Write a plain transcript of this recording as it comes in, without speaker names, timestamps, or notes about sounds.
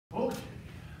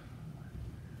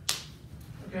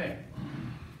Okay.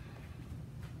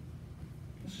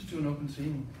 Let's just do an open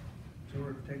scene, see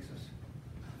where it takes us.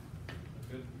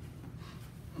 Good.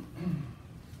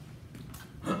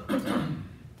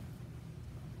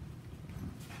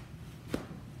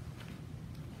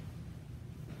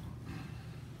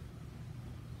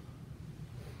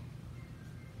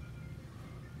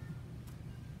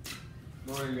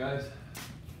 Morning, guys.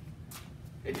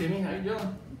 Hey Timmy, how you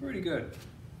doing? Pretty good.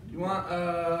 You want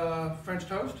French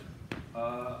toast?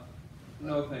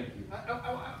 No, thank you.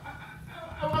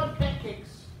 I want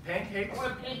pancakes. Pancakes? I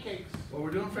want pancakes. Well,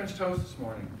 we're doing French toast this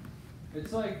morning.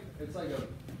 It's like a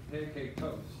pancake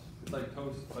toast. It's like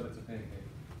toast, but it's a pancake.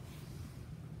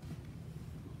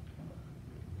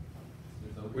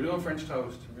 We're doing French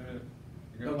toast. You're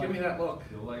gonna Don't give me that look.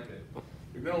 You'll like it.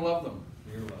 You're gonna love them.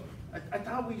 You're gonna love it. I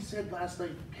thought we said last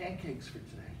night pancakes for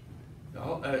today.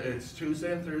 No, it's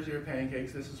Tuesday and Thursday are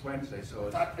pancakes. This is Wednesday,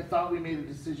 so I thought we made a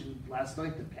decision last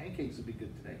night that pancakes would be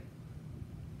good today.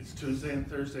 it's Tuesday and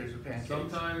Thursdays are pancakes.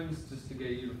 Sometimes, just to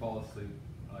get you to fall asleep,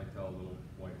 I tell little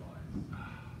white lies.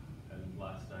 And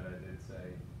last night I did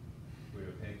say we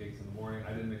have pancakes in the morning.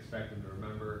 I didn't expect him to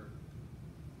remember.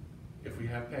 If we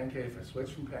have pancakes, if I switch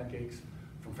from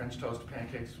French toast to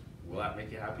pancakes, will that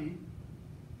make you happy?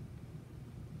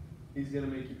 He's gonna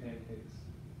make you pancakes.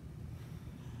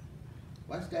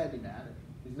 Why's Daddy mad at me?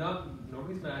 He's not.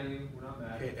 Nobody's mad at you. We're not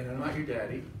mad. Okay, and I'm not your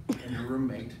daddy, and your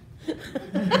roommate.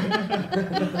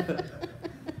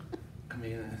 I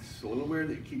mean, it's a little weird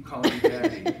that you keep calling me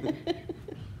daddy.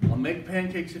 I'll make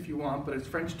pancakes if you want, but it's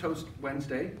French toast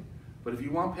Wednesday. But if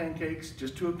you want pancakes,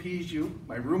 just to appease you,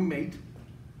 my roommate,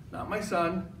 not my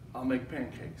son, I'll make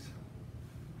pancakes.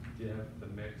 Do you have the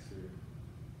mix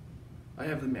or? I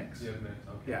have the mix. Do you have mix?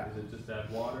 Okay. Yeah. Does it just add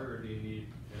water, or do you need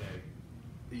an egg?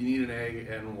 You need an egg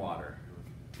and water.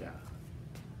 Yeah.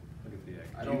 Look at the egg.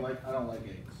 I don't like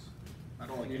eggs. I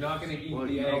don't like You're eggs. not going to eat Well,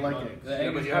 the you egg. don't like on- eggs. The Yeah,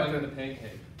 egg but is you have going in to- the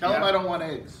pancake. Tell him Yeah. I don't want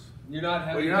eggs. You're not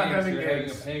having Well, you're not eggs, having you're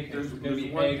eggs. having a pancake. There's There's going to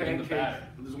be one egg in the pancake. batter.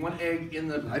 There's one egg in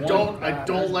the. I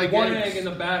don't like One eggs. egg in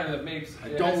the batter that makes. I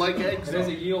don't like eggs, It has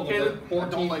a though. yield Okay, of I like don't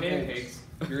 14 like eggs.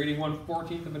 pancakes. You're eating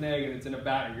 1/14 of an egg and it's in a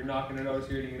batter. You're not going to notice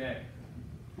you're eating an egg.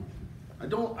 I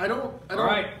don't. All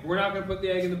right, we're not going to put the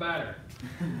egg in the batter.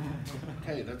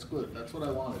 Okay, that's good. That's what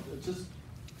I wanted. It's just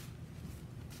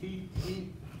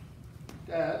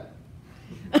Dad.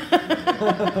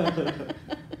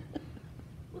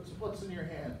 What's in your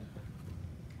hand?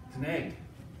 It's an egg.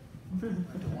 I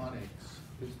don't want eggs.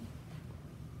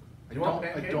 You want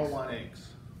pancakes? I don't want eggs.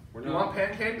 You want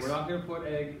pancakes? We're not going to put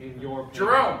egg in your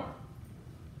pancake.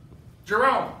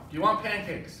 Jerome, do you want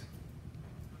pancakes?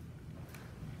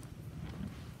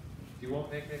 Do you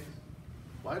want pancakes?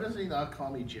 Why doesn't he not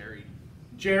call me Jerry?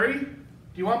 Jerry, do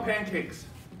you want pancakes?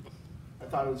 I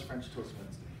thought it was French Toast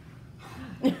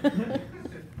Wednesday.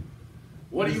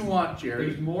 What do you want, Jerry?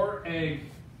 There's more egg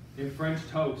in French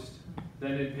toast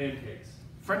than in pancakes.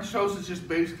 French toast is just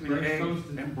basically French egg toast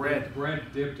is and bread. bread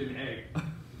dipped in egg.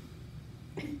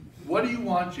 What do you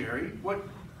want, Jerry?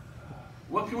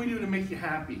 What can we do to make you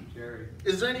happy? Jerry.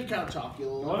 Is there any Count Chocula You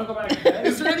left? want to go back to bed?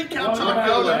 Is there any Count You wanna go back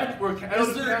to Chocula bed? left? We're out Is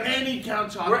of there Count- any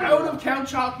Count Chocula We're out left? of Count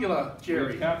Chocula, We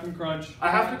Jerry. have Captain Crunch. I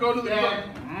have to go to the Dad.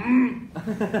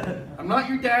 I'm not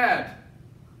your dad.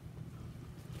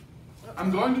 I'm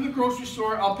going to the grocery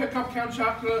store. I'll pick up Count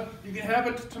Chocula. You can have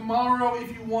it tomorrow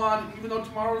if you want, even though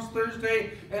tomorrow's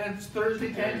Thursday and it's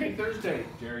Thursday, Pancake Thursday.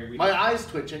 Jerry, My eye's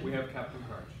twitching. we have Captain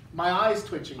Crunch. My eye's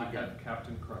twitching I again. have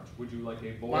Captain Crunch. Would you like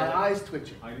a bowl? My eye's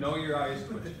twitching. I know your eyes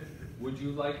twitching. Would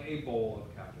you like a bowl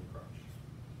of Captain Crunch?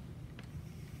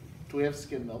 Do we have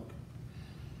skim milk?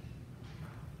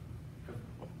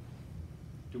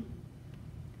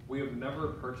 We have never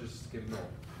purchased skim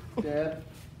milk. Dad?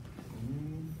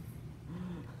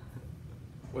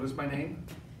 What is my name?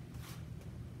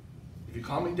 If you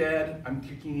call me Dad, I'm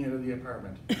kicking you out of the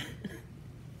apartment.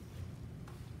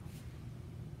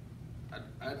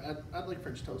 I'd like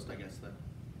French toast, I guess, then.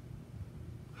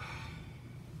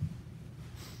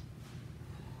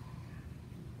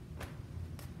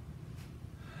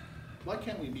 Why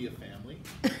can't we be a family?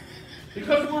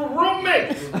 Because we're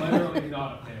roommates! We're literally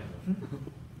not a family.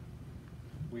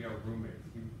 We are roommates.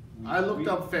 I looked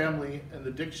up family in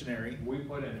the dictionary. We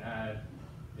put an ad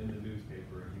in the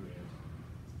newspaper and you answered.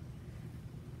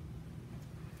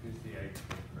 Here's the egg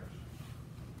fresh.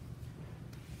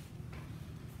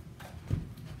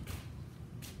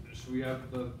 Should we have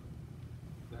the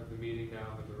meeting now,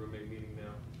 have the roommate meeting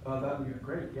now? That would be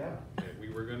great, yeah. Okay, we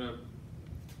were gonna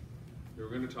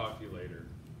talk to you later.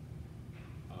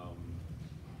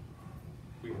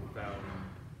 We have found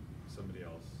somebody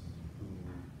else who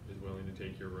is willing to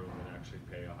take your room and actually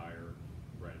pay a higher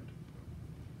rent.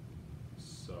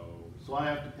 So I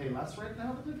have to pay less right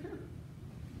now to live here?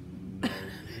 No,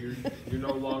 you're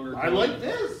no longer. I like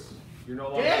this. You're no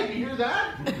longer. Dad, you hear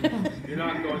that? You're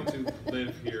not going to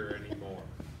live here anymore.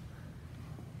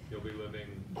 You'll be living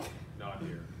not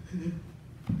here.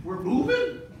 We're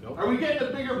moving? Nope. Are we getting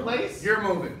a bigger place? You're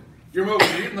moving. You're moving.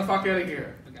 You're getting the fuck out of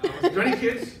here. Is there any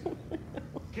kids?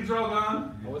 Kids are all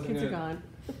gone? Kids are gone.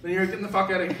 Then you're getting the fuck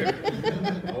out of here.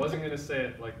 I wasn't going to say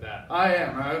it like that. I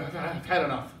am. I've had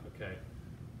enough. Okay.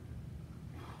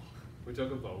 We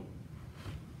took a vote.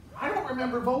 I don't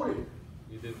remember voting.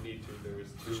 You didn't need to. There was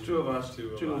two. There's two of us.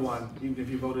 Two to of us. one. Even if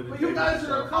you voted in But you favor, guys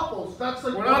so. are a couple, so that's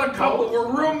like... We're not a couple.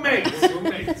 We're roommates. We're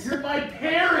roommates. You're my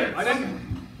parents! I didn't.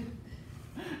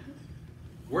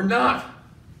 We're not.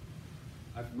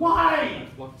 Why?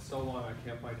 I've looked so long. I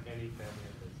can't find any family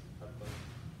of this. I've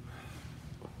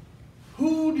looked.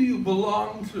 Who do you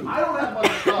belong to? I don't have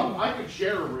much stuff. I could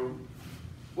share a room.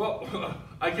 Well,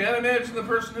 I can't imagine the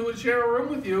person who would share a room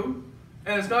with you.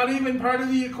 And it's not even part of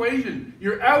the equation.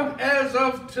 You're out as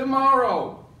of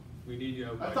tomorrow. We need you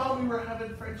out. I by thought we tomorrow. were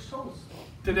having French toast.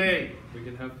 Today. We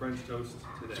can have French toast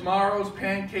today. Tomorrow's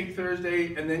Pancake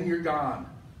Thursday, and then you're gone.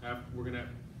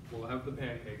 We'll have the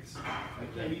pancakes. I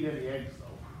can't eat any eggs, though.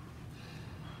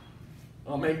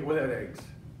 I'll make it without eggs. Is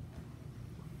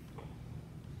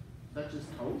that just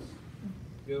toast?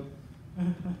 Yep.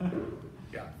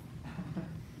 Yeah.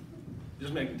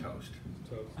 Just making toast.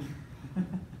 Toast.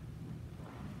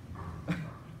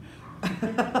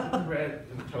 Bread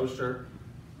in the toaster.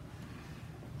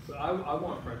 But I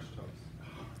want French toast.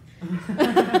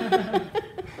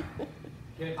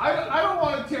 I don't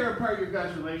want to tear apart your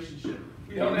guys' relationship.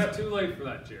 We don't have too late for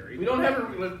that, Jerry. We don't have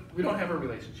a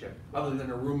relationship other than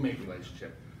a roommate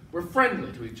relationship. We're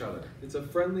friendly to each other. It's a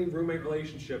friendly roommate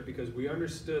relationship because we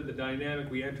understood the dynamic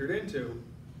we entered into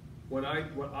when I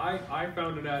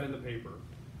found it out in the paper.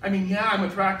 I mean, yeah, I'm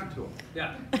attracted to him,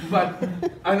 Yeah. but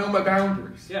I know my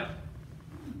boundaries. Yeah.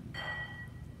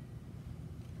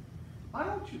 Why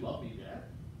don't you love me, Dad?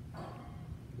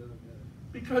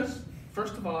 Because,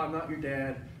 first of all, I'm not your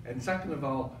dad, and second of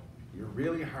all, you're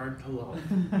really hard to love.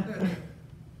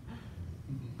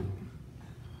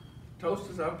 Toast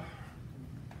is up.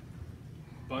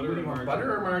 Butter and margarine.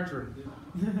 Butter or margarine?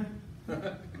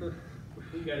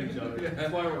 We get each other. Yeah.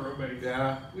 That's why we're roommates.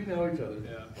 Yeah, we know each other.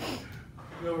 Yeah.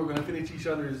 We know we're going to finish each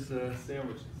other's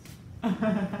Sandwiches.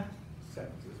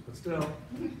 sentences, but still.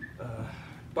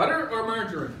 Butter or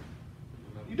margarine?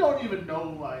 You don't even know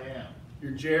who I am.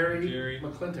 You're Jerry, Jerry.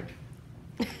 McClintock.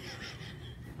 I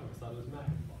always thought it was Mac.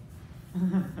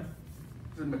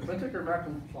 Is it McClintock or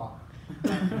McIntosh?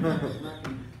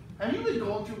 Have you been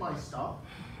going through my stuff?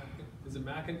 Is it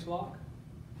Macintlock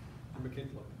or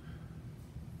McKintlock?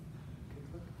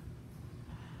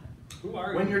 Who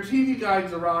are you? When your TV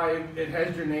guides arrive, it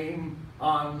has your name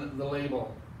on the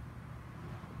label.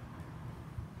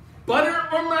 Butter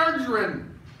or margarine?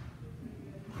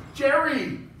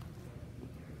 Jerry!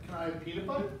 Can I have peanut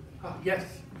butter? Yes.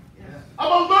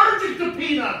 I'm allergic to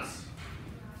peanuts!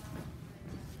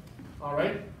 All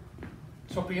right.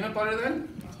 So peanut butter then?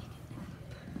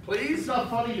 It's Please? not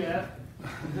funny, Dad.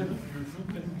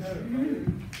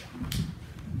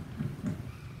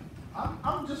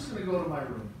 I'm just going to go to my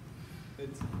room.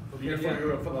 Here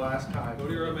for the last time. Go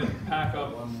to your room and pack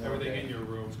up One more everything day. in your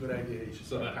room It's a good idea. You should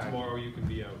so start that packing. tomorrow you can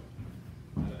be out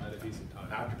at a decent time.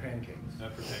 After pancakes.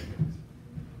 After pancakes.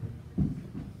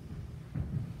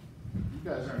 You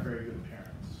guys aren't very good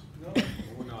parents. No,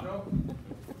 We're not. no.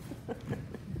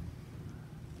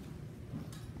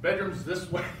 Bedroom's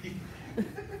this way. It's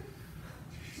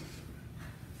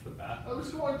the bath. I was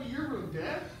going to your room,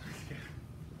 Dad.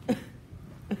 I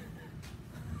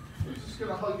was just going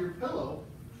to hug your pillow.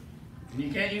 And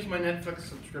you can't use my Netflix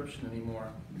subscription anymore.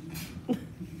 Yeah,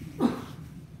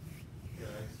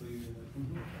 actually.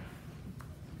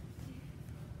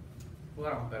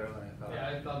 Well, better than I thought. Yeah,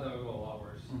 I thought that would go a lot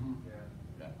worse. Mhm. Yeah.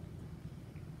 Yeah.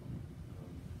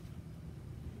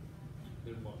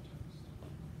 Didn't want toast.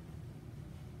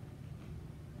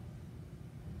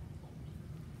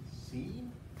 See?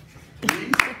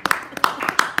 Please?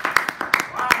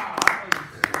 Wow.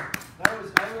 That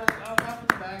was, I was up in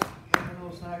the back, having a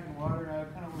little snack and water, and I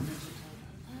kind of wondered,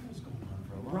 what was going on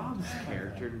for a long Rob's time.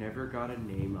 character never got a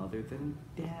name other than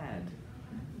Dad.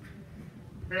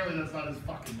 Apparently that's not his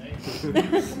fucking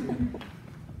name.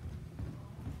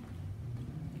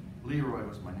 Leroy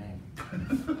was my name.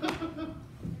 Anybody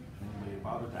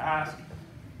bothered to ask?